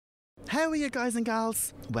How are you guys and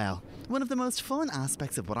gals? Well, one of the most fun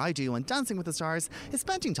aspects of what I do on Dancing with the Stars is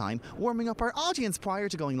spending time warming up our audience prior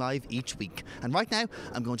to going live each week. And right now,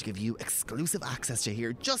 I'm going to give you exclusive access to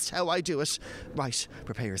hear just how I do it. Right,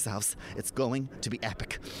 prepare yourselves. It's going to be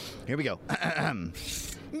epic. Here we go. Good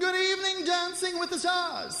evening, Dancing with the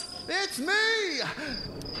Stars. It's me!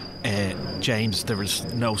 James, there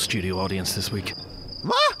was no studio audience this week.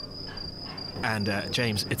 What? And,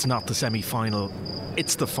 James, it's not the semi-final,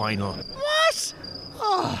 it's the final. What?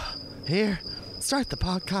 Oh, here, start the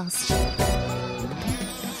podcast.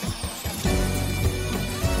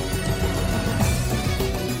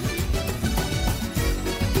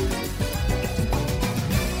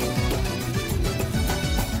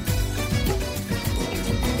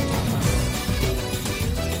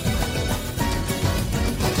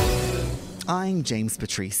 I'm James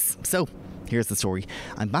Patrice. So, here's the story.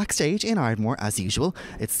 I'm backstage in Ardmore as usual.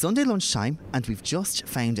 It's Sunday lunchtime and we've just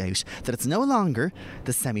found out that it's no longer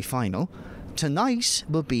the semi-final. Tonight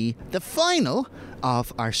will be the final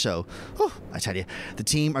of our show. Oh, I tell you, the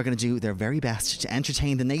team are going to do their very best to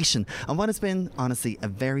entertain the nation on what has been, honestly, a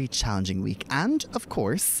very challenging week. And, of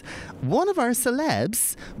course, one of our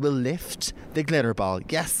celebs will lift the Glitterball.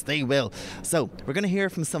 Yes, they will. So, we're going to hear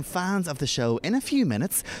from some fans of the show in a few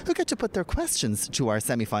minutes who get to put their questions to our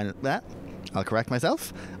semi-final... I'll correct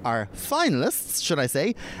myself. Our finalists, should I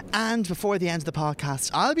say. And before the end of the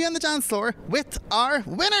podcast, I'll be on the dance floor with our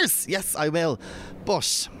winners. Yes, I will.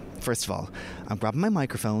 But first of all, I'm grabbing my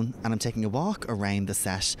microphone and I'm taking a walk around the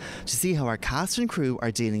set to see how our cast and crew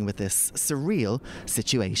are dealing with this surreal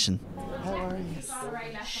situation. How are you?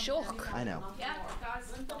 Shook. I know.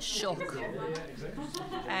 Shook.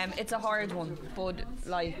 It's a hard one, but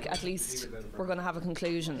like at least we're going to have a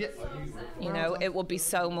conclusion. Yeah. You know, it would be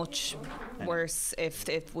so much worse if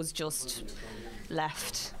it was just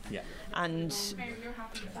left. Yeah. And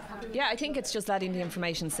yeah, I think it's just letting the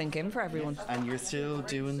information sink in for everyone. And you're still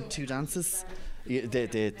doing two dances?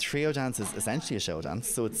 The trio dance is essentially a show dance,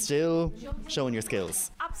 so it's still showing your skills.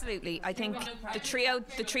 Absolutely. I think the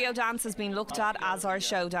trio dance has been looked at as our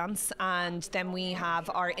show dance, and then we have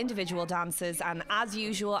our individual dances, and as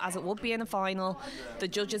usual, as it would be in a final, the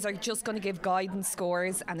judges are just going to give guidance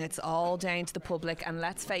scores, and it's all down to the public. And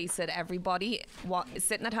let's face it, everybody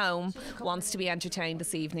sitting at home wants to be entertained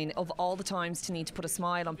this evening. Of all the times to need to put a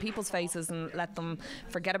smile on people's faces and let them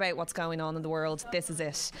forget about what's going on in the world, this is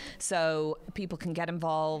it. So people can get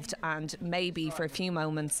involved and maybe for a few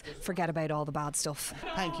moments forget about all the bad stuff.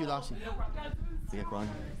 Thank you, Lottie. Yeah, Grania.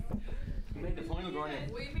 We made the final, Grania.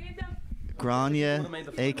 Grania,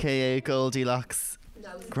 aka Goldilocks.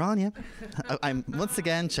 Grania. I'm once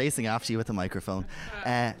again chasing after you with the microphone.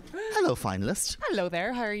 Hello, finalist. Hello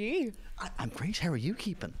there, how are you? I'm great. How are you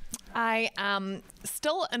keeping? I am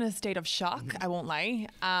still in a state of shock, I won't lie,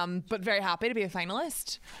 but very happy to be a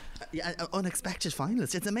finalist. Yeah, unexpected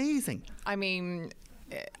finalist. It's amazing. I mean,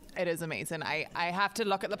 it is amazing. I have to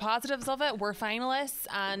look at the positives of it. We're finalists,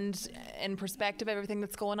 and in perspective of everything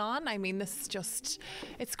that's going on, I mean, this is just,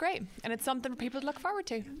 it's great. And it's something for people to look forward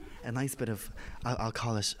to. A nice bit of, I'll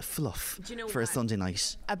call it fluff for a Sunday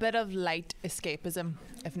night. A bit of light escapism,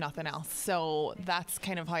 if nothing else. So that's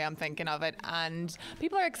kind of how I'm thinking of it. And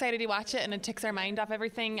people are excited to watch it, and it takes our mind off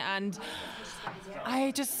everything. And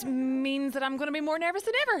I just means that I'm going to be more nervous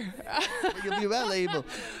than ever. You'll be well able.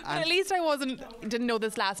 But at least I didn't know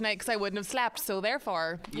this last night because I wouldn't have slept. So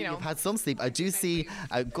therefore, You've had some sleep. I do see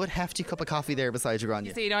a good hefty cup of coffee there beside you,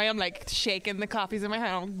 Grania. So, I am like shaking the coffees in my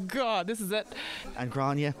hand. Oh God, this is it. And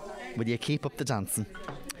Grania, will you keep up the dancing?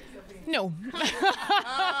 No.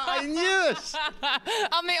 I knew it.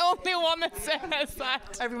 I'm the only one that says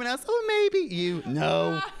that. Everyone else, oh, maybe you.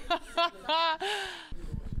 No.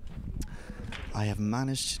 I have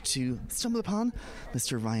managed to stumble upon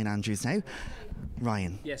Mr. Ryan Andrews now.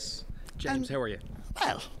 Ryan. Yes. James, how are you?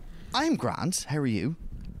 Well, I'm grand. How are you?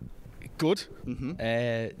 Good. Mm-hmm.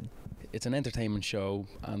 It's an entertainment show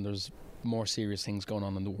and there's more serious things going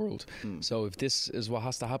on in the world. So if this is what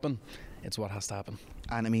has to happen, it's what has to happen.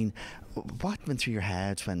 And I mean, what went through your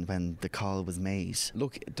head when the call was made?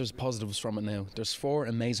 Look, there's positives from it now. There's 4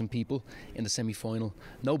 amazing people in the semi-final.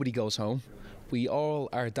 Nobody goes home. We all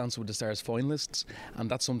are Dancing with the Stars finalists,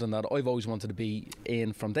 and that's something that I've always wanted to be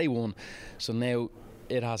in from day one. So now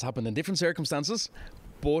it has happened in different circumstances,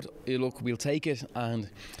 but look, we'll take it and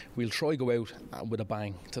we'll try go out with a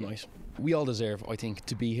bang tonight. we all deserve, I think,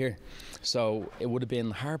 to be here. So it would have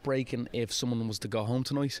been heartbreaking if someone was to go home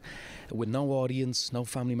tonight with no audience, no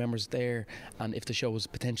family members there, and if the show was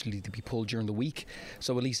potentially to be pulled during the week.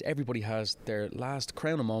 So at least everybody has their last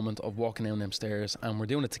crowning moment of walking down them stairs, and we're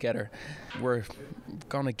doing it together. We're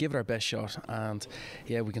going to give it our best shot, and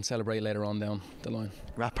yeah, we can celebrate later on down the line.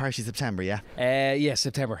 Wrap party September, yeah? Yeah,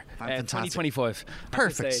 September. Fantastic. 2025.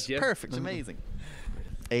 Perfect, Stage, yeah. perfect, amazing.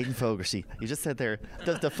 Aidan Fogarty, you just said there,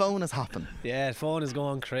 the phone is hopping. Yeah, the phone is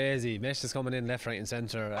going crazy. Messages coming in left, right and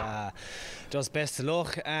centre. Just best of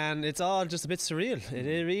luck, and it's all just a bit surreal.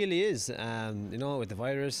 It really is. You know, with the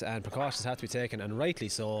virus, and precautions have to be taken, and rightly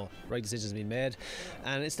so. Right decisions being made,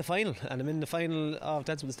 and it's the final, and I'm in the final of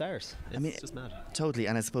Dancing with the Stars. It's just mad. Totally,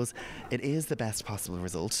 and I suppose it is the best possible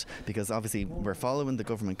result, because obviously we're following the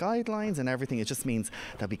government guidelines and everything. It just means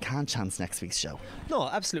that we can't chance next week's show. No,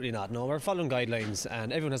 absolutely not. No, we're following guidelines,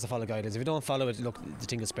 and everyone has to follow guidelines. If you don't follow it, look, the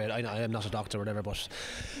thing is spread. I know I'm not a doctor or whatever, but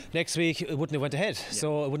next week it wouldn't have went ahead,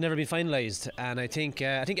 so it would never be finalised. And I think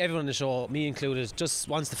everyone on the show, me included, just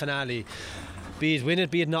wants the finale. Be it win it,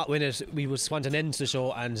 be it not win it, we just want an end to the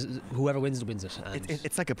show, and whoever wins it wins it.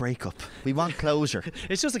 It's like a breakup. We want closure.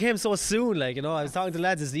 It's just it came so soon, like, you know. I was talking to the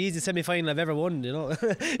lads, it's the easiest semi-final I've ever won, you know,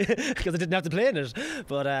 because I didn't have to play in it.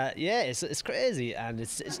 But yeah, it's crazy, and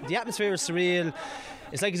it's the atmosphere is surreal.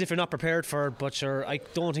 It's like as if you're not prepared for it, but sure, I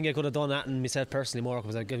don't think I could have done that in myself personally more,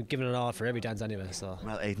 because I've given it all for every dance anyway. So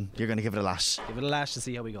well, Aidan, you're going to give it a lash. Give it a lash to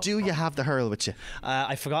see how we go. Do you have the hurl with you?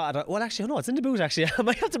 I forgot. Well, actually, no, it's in the boot. Actually, I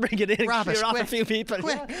might have to bring it in. Grab and it, clear off quick, a few people.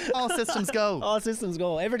 Quick, all systems go. All systems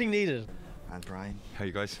go. Everything needed. And Brian, how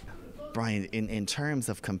you guys? Brian, in terms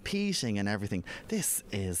of competing and everything, this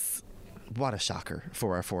is. What a shocker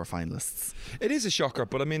for our 4 finalists. It is a shocker,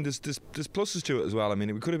 but I mean, there's pluses to it as well. I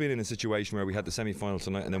mean, we could have been in a situation where we had the semi-final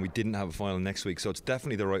tonight and then we didn't have a final next week, so it's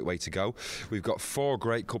definitely the right way to go. We've got 4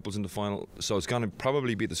 great couples in the final, so it's going to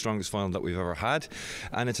probably be the strongest final that we've ever had,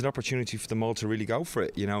 and it's an opportunity for them all to really go for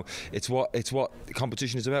it. You know, it's what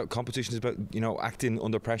competition is about. Competition is about, you know, acting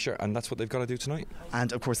under pressure, and that's what they've got to do tonight.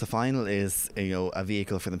 And of course, the final is, you know, a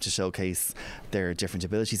vehicle for them to showcase their different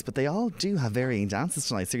abilities, but they all do have varying dances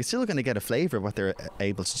tonight, so you're still going to get a flavour of what they're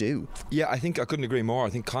able to do. Yeah, I think I couldn't agree more.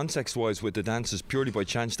 I think context-wise with the dances, purely by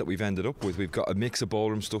chance that we've ended up with, we've got a mix of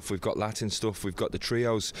ballroom stuff, we've got Latin stuff, we've got the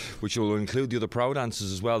trios, which will include the other pro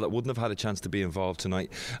dancers as well that wouldn't have had a chance to be involved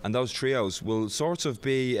tonight. And those trios will sort of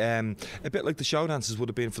be a bit like the show dancers would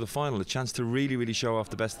have been for the final, a chance to really, really show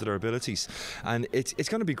off the best of their abilities. And it's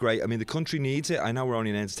going to be great. I mean, the country needs it. I know we're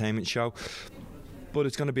only an entertainment show, but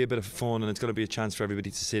it's going to be a bit of fun, and it's going to be a chance for everybody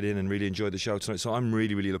to sit in and really enjoy the show tonight. So I'm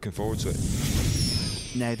really, really looking forward to it.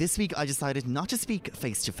 Now, this week I decided not to speak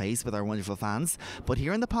face to face with our wonderful fans, but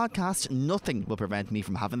here on the podcast, nothing will prevent me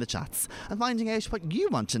from having the chats and finding out what you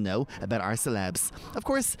want to know about our celebs. Of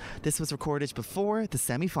course, this was recorded before the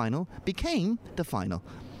semi-final became the final.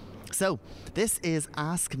 So, this is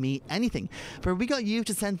Ask Me Anything, where we got you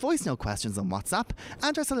to send voice note questions on WhatsApp,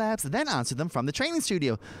 and our celebs then answer them from the training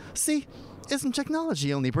studio. See, isn't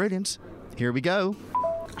technology only brilliant? Here we go.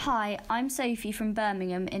 Hi, I'm Sophie from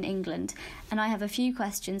Birmingham in England, and I have a few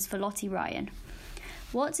questions for Lottie Ryan.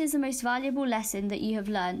 What is the most valuable lesson that you have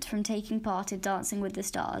learnt from taking part in Dancing with the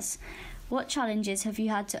Stars? What challenges have you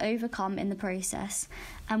had to overcome in the process?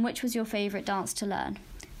 And which was your favourite dance to learn?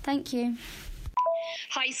 Thank you.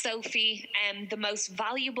 Hi Sophie. The most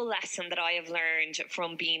valuable lesson that I have learned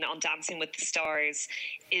from being on Dancing with the Stars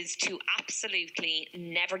is to absolutely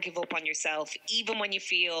never give up on yourself, even when you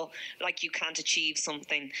feel like you can't achieve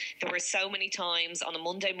something. There were so many times on a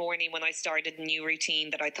Monday morning when I started a new routine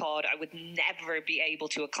that I thought I would never be able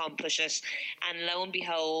to accomplish it, and lo and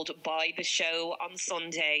behold, by the show on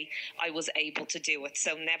Sunday I was able to do it.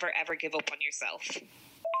 So never ever give up on yourself.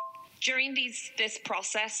 During this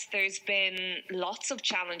process, there's been lots of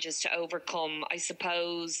challenges to overcome. I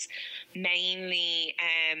suppose mainly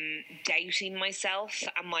doubting myself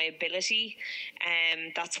and my ability.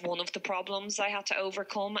 That's one of the problems I had to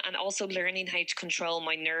overcome, and also learning how to control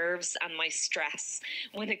my nerves and my stress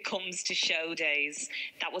when it comes to show days.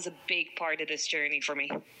 That was a big part of this journey for me.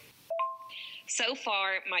 So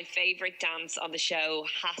far, my favourite dance on the show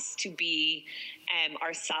has to be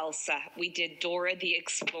our salsa. We did Dora the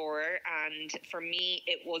Explorer, and for me,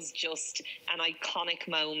 it was just an iconic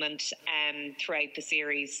moment throughout the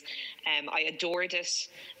series. I adored it,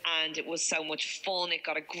 and it was so much fun. It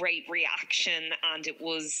got a great reaction, and it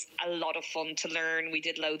was a lot of fun to learn. We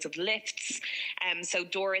did loads of lifts. So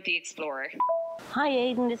Dora the Explorer. Hi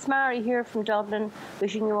Aidan, it's Mary here from Dublin,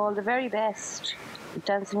 wishing you all the very best with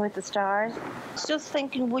Dancing with the Stars. Just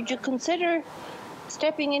thinking, would you consider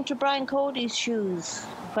stepping into Brian Cody's shoes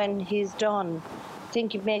when he's done? I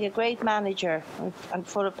think you'd make a great manager and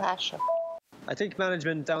full of passion. I think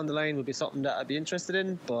management down the line would be something that I'd be interested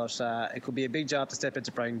in, but it could be a big job to step into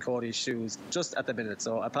Brian Cody's shoes just at the minute,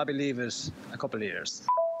 so I'd probably leave it a couple of years.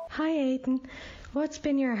 Hi Aidan, what's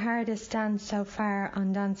been your hardest dance so far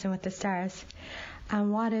on Dancing with the Stars?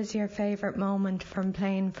 And what is your favourite moment from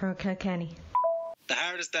playing for Kilkenny? The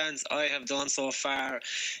hardest dance I have done so far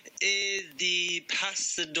is the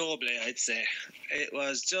Paso Doble, I'd say. It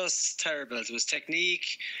was just terrible. It was technique.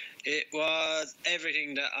 It was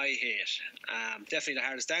everything that I hate. Definitely the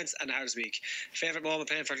hardest dance and the hardest week. Favourite moment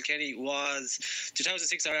playing for Kilkenny was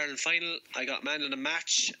 2006 All-Ireland final. I got man in a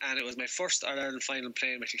match and it was my first All-Ireland final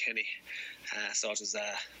playing with Kilkenny. So it was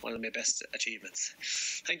one of my best achievements.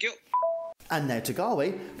 Thank you. And now to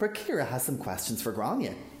Galway, where Ciara has some questions for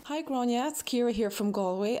Grania. Hi Grania, it's Ciara here from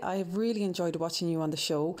Galway. I've really enjoyed watching you on the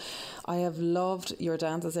show. I have loved your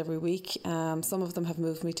dances every week. Some of them have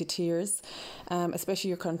moved me to tears, especially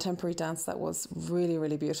your contemporary dance. That was really,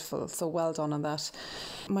 really beautiful. So well done on that.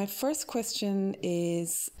 My first question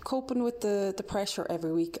is coping with the pressure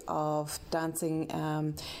every week of dancing.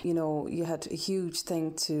 You had a huge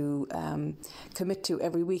thing to commit to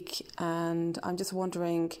every week, and I'm just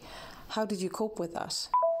wondering, how did you cope with that?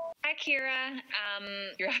 Hi Ciara,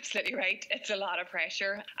 you're absolutely right. It's a lot of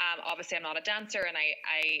pressure. Obviously I'm not a dancer and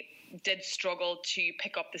I did struggle to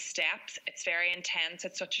pick up the steps. It's very intense.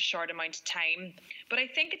 It's such a short amount of time. But I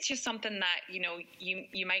think it's just something that,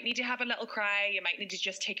 you might need to have a little cry. You might need to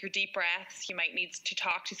just take your deep breaths. You might need to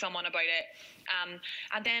talk to someone about it.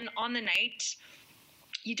 And then on the night,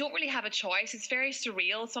 you don't really have a choice. It's very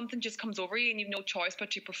surreal. Something just comes over you and you've no choice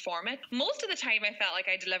but to perform it. Most of the time I felt like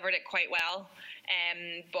I delivered it quite well.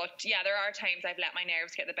 But yeah, there are times I've let my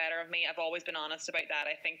nerves get the better of me. I've always been honest about that.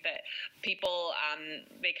 I think that people,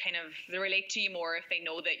 they relate to you more if they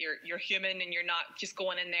know that you're human and you're not just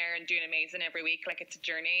going in there and doing amazing every week. Like, it's a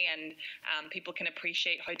journey, and people can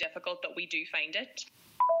appreciate how difficult that we do find it.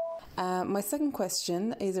 My second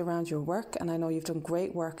question is around your work, and I know you've done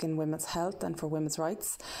great work in women's health and for women's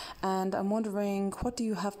rights, and I'm wondering, what do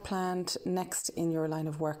you have planned next in your line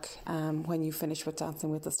of work when you finish with Dancing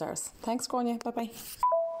with the Stars? Thanks, Grania. Bye-bye.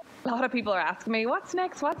 A lot of people are asking me, what's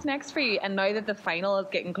next for you? And now that the final is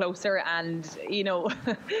getting closer and,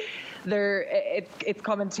 it's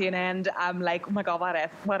coming to an end, I'm like, oh my God,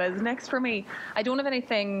 what is next for me? I don't have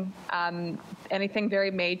anything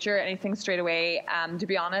very major, anything straight away. To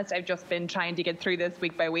be honest, I've just been trying to get through this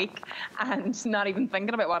week by week and not even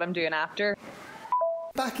thinking about what I'm doing after.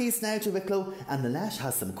 Back east now to Wicklow, and Lynette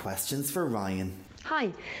has some questions for Ryan.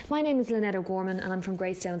 Hi, my name is Lynette O'Gorman and I'm from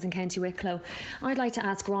Greystones in County Wicklow. I'd like to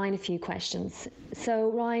ask Ryan a few questions.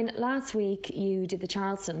 So Ryan, last week you did the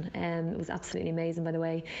Charleston. It was absolutely amazing, by the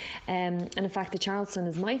way. And in fact, the Charleston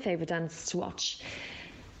is my favourite dance to watch.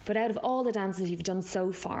 But out of all the dances you've done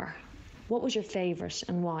so far, what was your favourite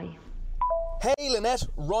and why? Hey Lynette,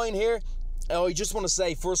 Ryan here. I just want to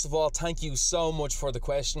say, first of all, thank you so much for the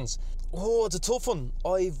questions. Oh, it's a tough one.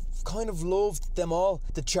 I've kind of loved them all.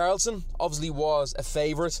 The Charleston obviously was a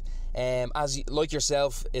favourite. Like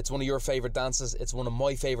yourself, it's one of your favourite dances. It's one of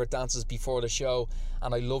my favourite dances before the show,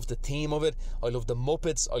 and I love the theme of it. I love the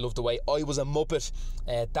Muppets. I love the way I was a Muppet.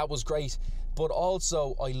 That was great. But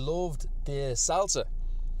also, I loved the salsa.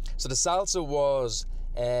 So the salsa was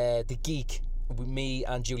the geek. Me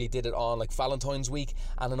and Julie did it on like Valentine's week,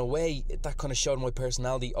 and in a way that kind of showed my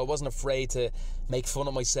personality. I wasn't afraid to make fun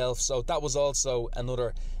of myself, so that was also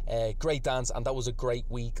another great dance, and that was a great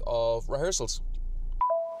week of rehearsals.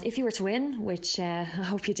 If you were to win, which I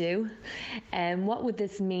hope you do, what would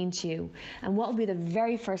this mean to you, and what would be the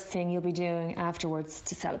very first thing you'll be doing afterwards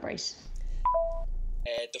to celebrate?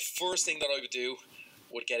 The first thing that I would do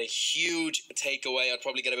would get a huge takeaway. I'd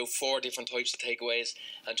probably get about 4 different types of takeaways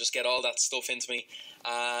and just get all that stuff into me.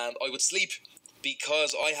 And I would sleep,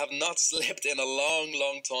 because I have not slept in a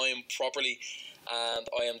long time properly, and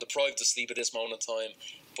I am deprived of sleep at this moment in time.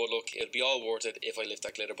 But look, it'll be all worth it if I lift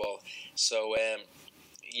that Glitterball. So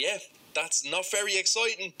yeah, that's not very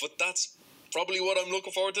exciting, but that's probably what I'm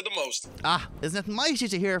looking forward to the most. Isn't it mighty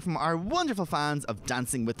to hear from our wonderful fans of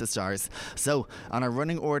Dancing with the Stars? So, on our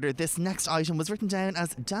running order, this next item was written down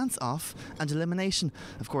as Dance Off and Elimination.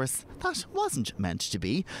 Of course, that wasn't meant to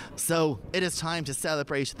be. So, it is time to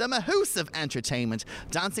celebrate the mahoosive entertainment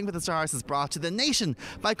Dancing with the Stars has brought to the nation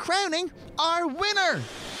by crowning our winner.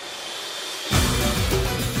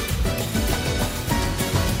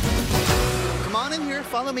 Come on in here,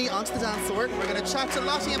 follow me onto the dance floor. We're going to chat to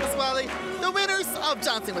Lottie and Pasquale, the winners of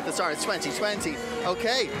Dancing with the Stars 2020.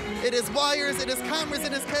 Okay, it is wires, it is cameras,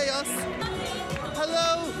 it is chaos.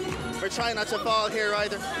 Hello. We're trying not to fall here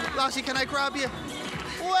either. Lottie, can I grab you?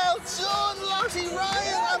 Well done, Lottie,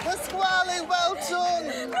 Ryan and Pasquale. Well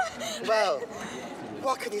done. Well,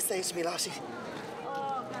 what can you say to me, Lottie?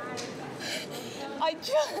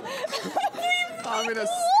 I'm in a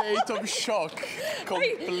state of shock.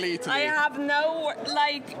 Completely. I have no,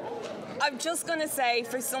 I'm just going to say,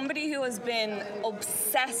 for somebody who has been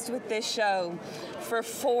obsessed with this show for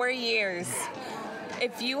 4 years,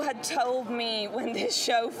 if you had told me when this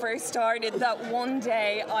show first started that one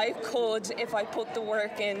day I could, if I put the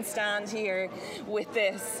work in, stand here with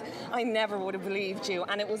this, I never would have believed you.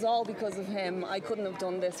 And it was all because of him. I couldn't have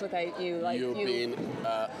done this without you. You've been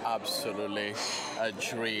absolutely a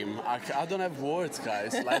dream. I don't have words,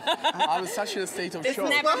 guys. I'm such in a state of shock.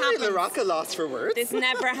 Never happens. Rocca lost for words. This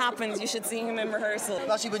never happens. You should see him in rehearsal.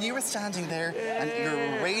 Lottie, when you were standing there and you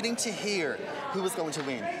were waiting to hear who was going to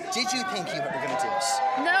win, did you think you were going to do it?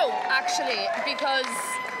 No, actually, because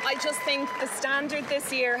I just think the standard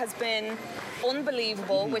this year has been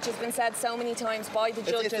unbelievable, which has been said so many times by the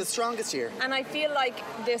judges. It's the strongest year. And I feel like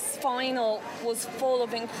this final was full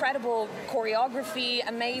of incredible choreography,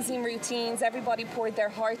 amazing routines. Everybody poured their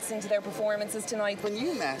hearts into their performances tonight. When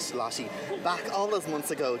you met Lottie back all those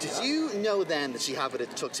months ago, did you know then that she had what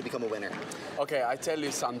it took to become a winner? Okay, I tell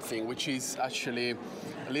you something, which is actually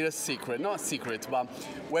a little secret, not a secret, but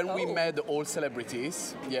when we met all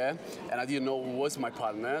celebrities, and I didn't know who was my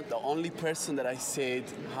partner, the only person that I said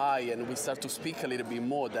hi and we started to speak a little bit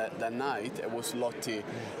more that night, it was Lottie.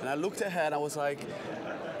 And I looked at her and I was like,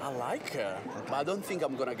 I like her, but I don't think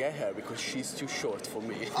I'm gonna get her because she's too short for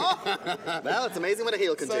me. Well, it's amazing what a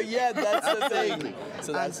heel can do. So yeah, that's the thing.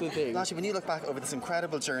 So that's the thing. Lottie, when you look back over this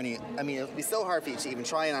incredible journey, I mean, it'll be so hard for you to even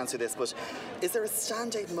try and answer this, but is there a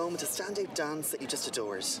standout moment, a standout dance that you just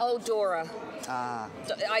adored? Oh, Dora.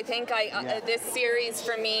 I think this series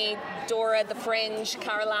for me, Dora, The Fringe,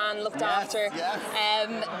 Carol Ann looked after.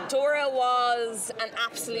 Yes. Dora was an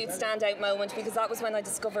absolute standout moment because that was when I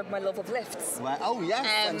discovered my love of lifts. Well, oh yes.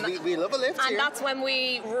 And we love a lift and here. That's when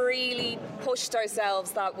we really pushed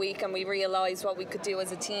ourselves that week and we realised what we could do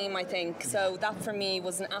as a team, I think. So that for me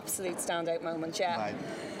was an absolute standout moment, Right.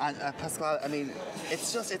 And Pasquale, I mean,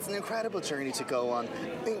 it's an incredible journey to go on.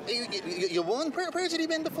 You won? Where did you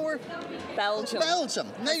win before? Belgium.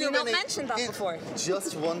 Now you've not mentioned that before.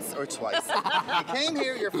 Just once or twice. You came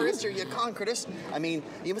here your first year, you conquered it. I mean,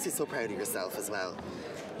 you must be so proud of yourself as well.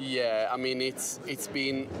 Yeah, I mean, it's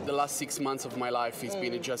been the last 6 months of my life. It's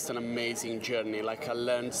been just an amazing journey. Like, I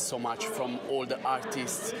learned so much from all the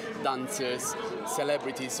artists, dancers,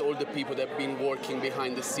 celebrities, all the people that have been working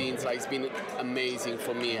behind the scenes. Like, it's been amazing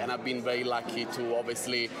for me, and I've been very lucky to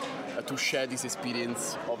obviously to share this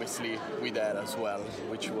experience, obviously, with her as well,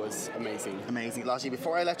 which was amazing. Amazing. Lottie,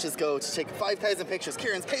 before I let you go to take 5,000 pictures,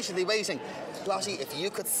 Kieran's patiently waiting. Lottie, if you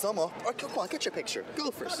could sum up, or come on, get your picture. Go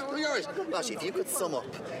first. Go yours. Lottie, if you could sum up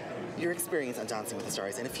your experience on Dancing with the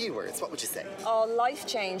Stars in a few words, what would you say? Oh,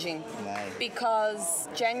 life-changing. Wow. Because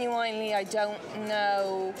genuinely, I don't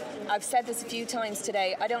know, I've said this a few times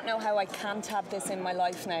today, I don't know how I can't have this in my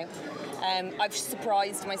life now. I've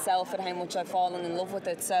surprised myself at how much I've fallen in love with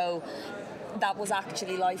it, so that was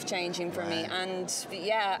actually life-changing for me. And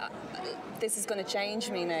yeah, this is going to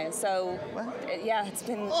change me now. So yeah, it's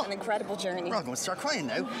been an incredible journey. We're all going to start crying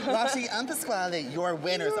now. Lottie and Pasquale, your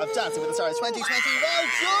winners of Dancing with the Stars 2020. Well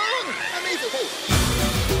done! Amazing.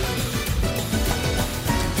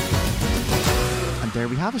 And there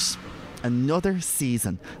we have it. Another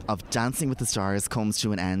season of Dancing with the Stars comes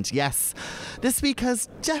to an end. Yes, this week has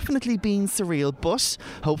definitely been surreal, but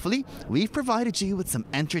hopefully we've provided you with some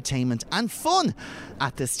entertainment and fun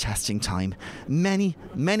at this testing time. Many,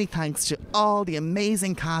 many thanks to all the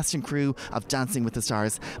amazing cast and crew of Dancing with the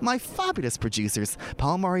Stars, my fabulous producers,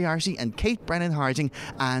 Paul Moriarty and Kate Brennan Harding,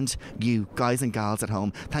 and you guys and gals at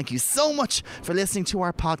home. Thank you so much for listening to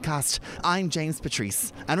our podcast. I'm James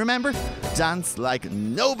Patrice. And remember, dance like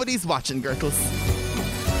nobody's watching, Gurkles.